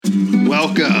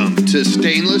Welcome to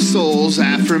Stainless Souls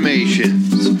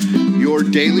Affirmations, your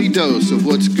daily dose of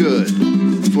what's good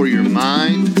for your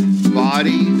mind,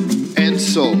 body, and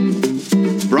soul.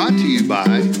 Brought to you by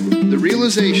the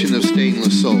Realization of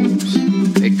Stainless Souls,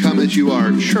 a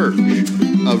come-as-you-are church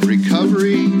of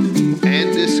recovery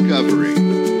and discovery.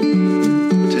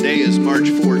 Today is March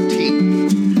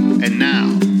 14th, and now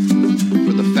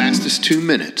for the fastest 2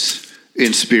 minutes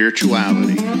in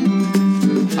spirituality.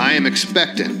 I am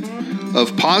expectant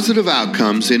of positive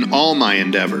outcomes in all my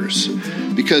endeavors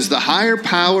because the higher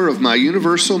power of my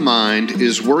universal mind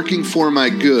is working for my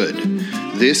good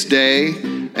this day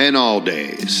and all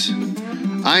days.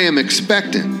 I am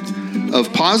expectant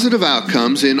of positive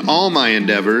outcomes in all my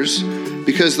endeavors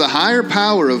because the higher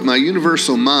power of my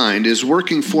universal mind is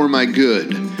working for my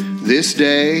good this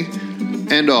day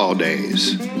and all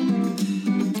days.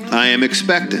 I am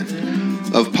expectant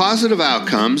of positive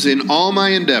outcomes in all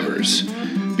my endeavors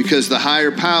because the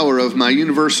higher power of my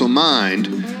universal mind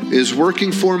is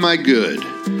working for my good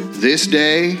this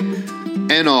day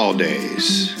and all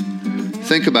days.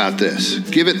 Think about this.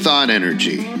 Give it thought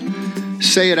energy.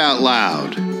 Say it out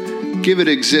loud. Give it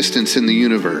existence in the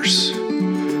universe.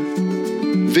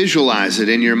 Visualize it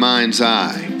in your mind's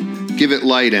eye. Give it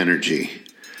light energy.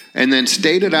 And then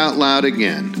state it out loud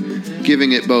again,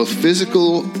 giving it both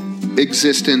physical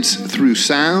existence through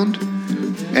sound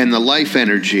and the life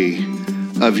energy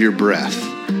of your breath.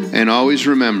 And always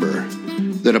remember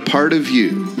that a part of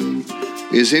you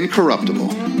is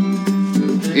incorruptible,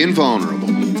 invulnerable,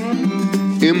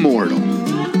 immortal,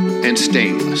 and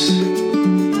stainless.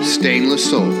 Stainless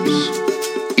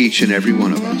souls, each and every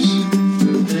one of us.